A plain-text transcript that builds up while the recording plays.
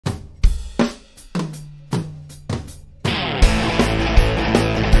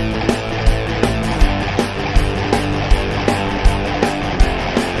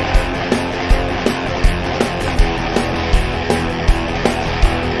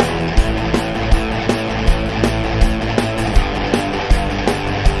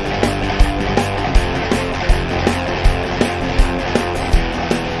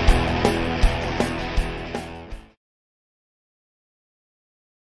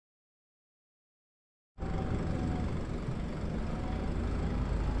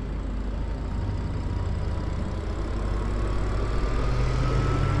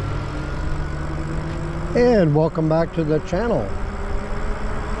And welcome back to the channel.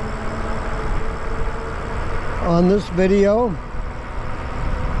 On this video,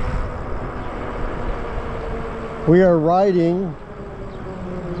 we are riding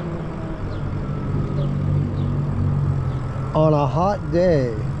on a hot day.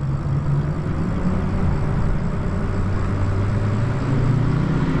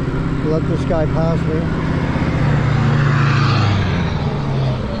 Let this guy pass me.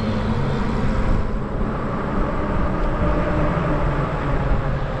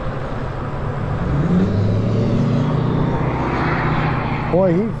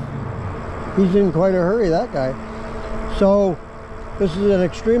 Boy, he's in quite a hurry, that guy. So this is an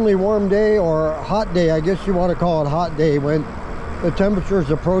extremely warm day, or hot day, I guess you want to call it hot day, when the temperature is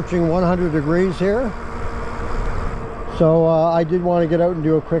approaching 100 degrees here. So I did want to get out and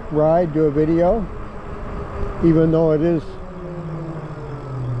do a quick ride, do a video, even though it is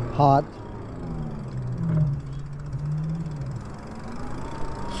hot.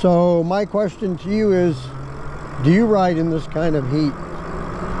 So my question to you is, do you ride in this kind of heat?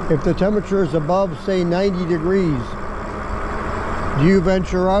 If the temperature is above, say, 90 degrees, do you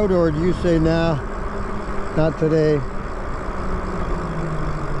venture out, or do you say, nah, not today?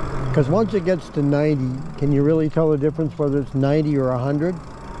 Because once it gets to 90, can you really tell the difference whether it's 90 or 100?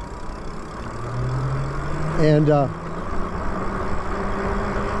 And I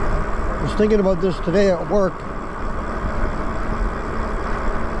was thinking about this today at work.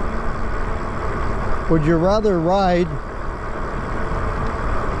 Would you rather ride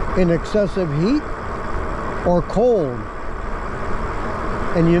in excessive heat or cold?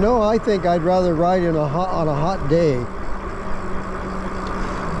 And you know, I think I'd rather ride on a hot day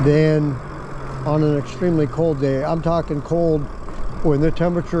than on an extremely cold day. I'm talking cold when the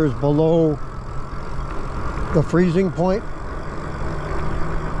temperature is below the freezing point.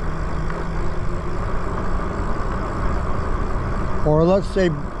 Or let's say,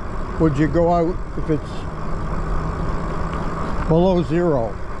 would you go out if it's below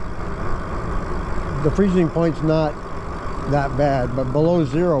zero? The freezing point's not that bad, but below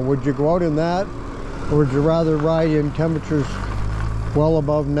zero, would you go out in that, or would you rather ride in temperatures well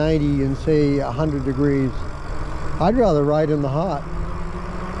above 90 and say 100 degrees? I'd rather ride in the hot.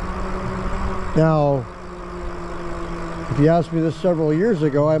 Now, if you asked me this several years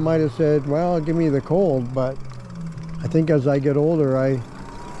ago, I might have said, well, give me the cold, but I think as I get older, I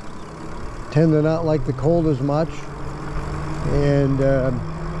tend to not like the cold as much, and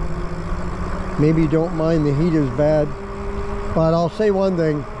maybe don't mind the heat as bad. But I'll say one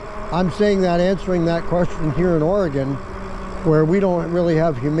thing, I'm saying that, answering that question here in Oregon, where we don't really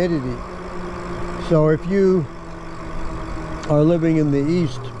have humidity. So if you are living in the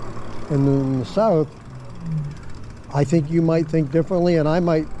east and in the south, I think you might think differently, and I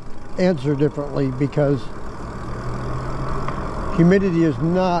might answer differently, because humidity is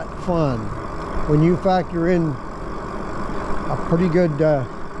not fun. When you factor in a pretty good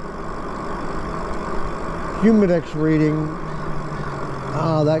humidex reading,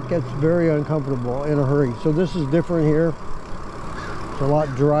 that gets very uncomfortable in a hurry. So this is different here. It's a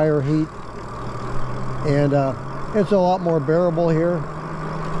lot drier heat, and it's a lot more bearable here.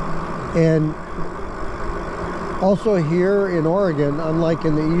 And also here in Oregon, unlike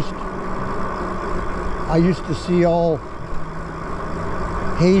in the east, I used to see all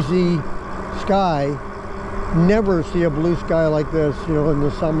hazy sky, never see a blue sky like this, you know, in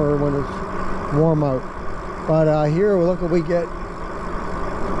the summer when it's warm out. But here, look what we get.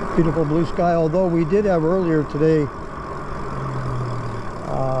 Beautiful blue sky, although we did have earlier today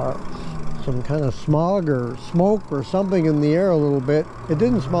some kind of smog or smoke or something in the air a little bit. It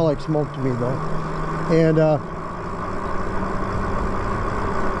didn't smell like smoke to me though. And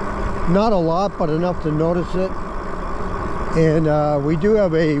not a lot, but enough to notice it. And we do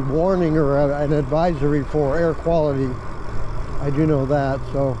have a warning or an advisory for air quality. I do know that,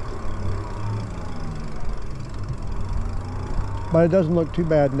 so. But it doesn't look too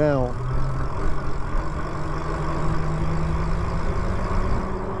bad now.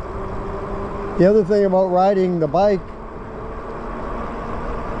 The other thing about riding the bike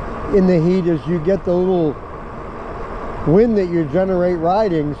in the heat is you get the little wind that you generate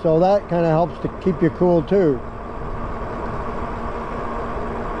riding, so that kind of helps to keep you cool too.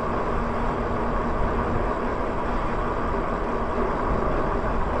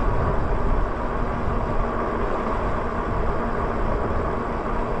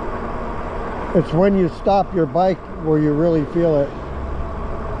 It's when you stop your bike where you really feel it.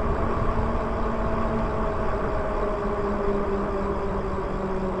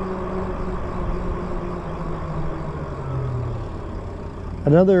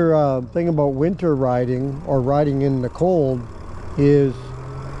 Another thing about winter riding, or riding in the cold, is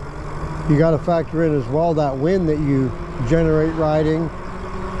you got to factor in as well that wind that you generate riding,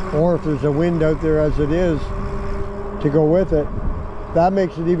 or if there's a wind out there as it is to go with it, that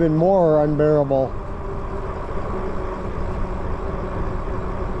makes it even more unbearable.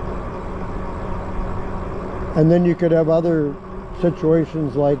 And then you could have other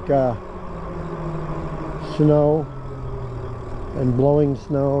situations like snow and blowing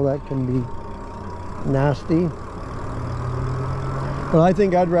snow. That can be nasty. But I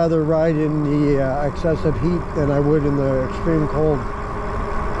think I'd rather ride in the excessive heat than I would in the extreme cold.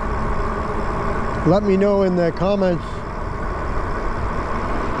 Let me know in the comments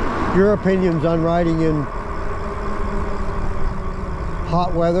your opinions on riding in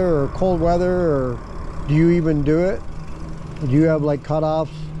hot weather or cold weather, or do you even do it? Do you have like cutoffs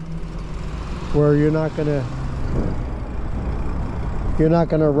where you're not gonna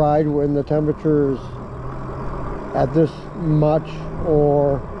ride when the temperature is at this much,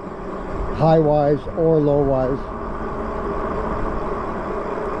 or high wise or low wise?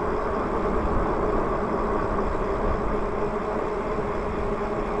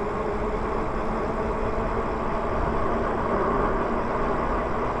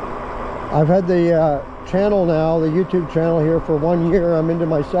 I've had the channel now, the YouTube channel here, for 1 year. I'm into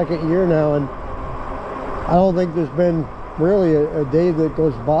my 2nd year now, and I don't think there's been really a day that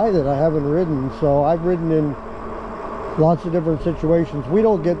goes by that I haven't ridden. So I've ridden in lots of different situations. We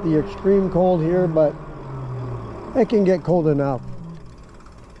don't get the extreme cold here, but it can get cold enough.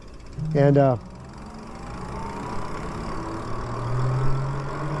 And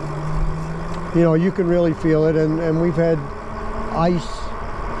you know, you can really feel it. And we've had ice,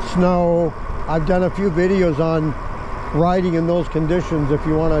 snow. I've done a few videos on riding in those conditions. If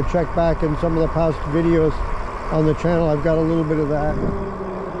you want to check back in some of the past videos on the channel, I've got a little bit of that.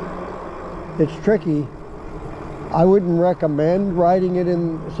 It's tricky. I wouldn't recommend riding it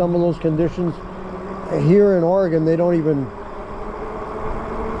in some of those conditions. Here in Oregon, they don't even,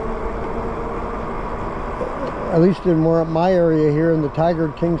 at least in my area here in the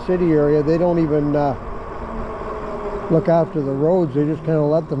Tigard King City area, they don't even look after the roads. They just kind of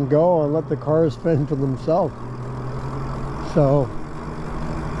let them go and let the cars fend for themselves. So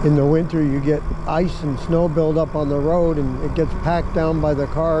in the winter you get ice and snow build up on the road, and it gets packed down by the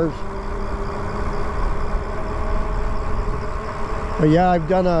cars. But yeah, I've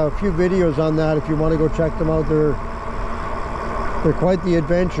done a few videos on that. If you want to go check them out, they're quite the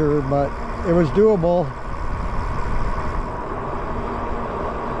adventure, but it was doable.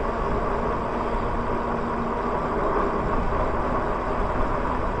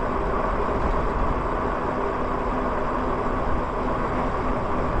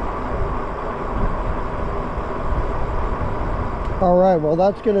 Alright, well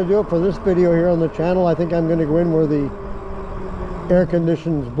that's going to do it for this video here on the channel. I think I'm going to go in where the air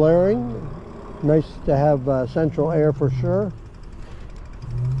conditioning's blaring. Nice to have central air for sure.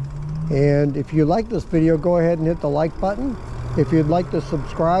 And if you like this video, go ahead and hit the like button. If you'd like to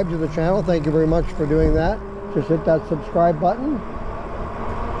subscribe to the channel, thank you very much for doing that. Just hit that subscribe button.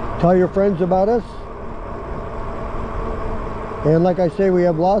 Tell your friends about us. And like I say, we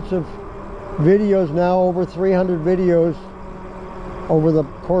have lots of videos now, over 300 videos over the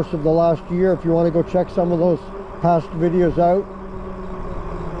course of the last year. If you want to go check some of those past videos out,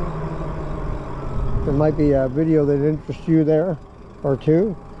 there might be a video that interests you there or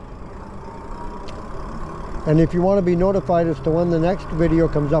two. And if you want to be notified as to when the next video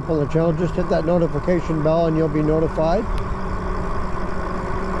comes up on the channel, just hit that notification bell and you'll be notified.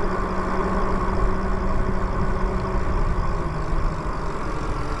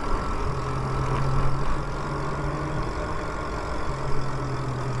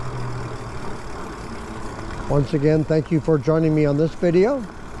 Once again, thank you for joining me on this video,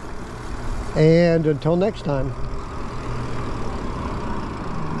 and until next time.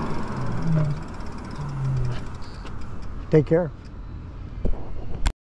 Take care.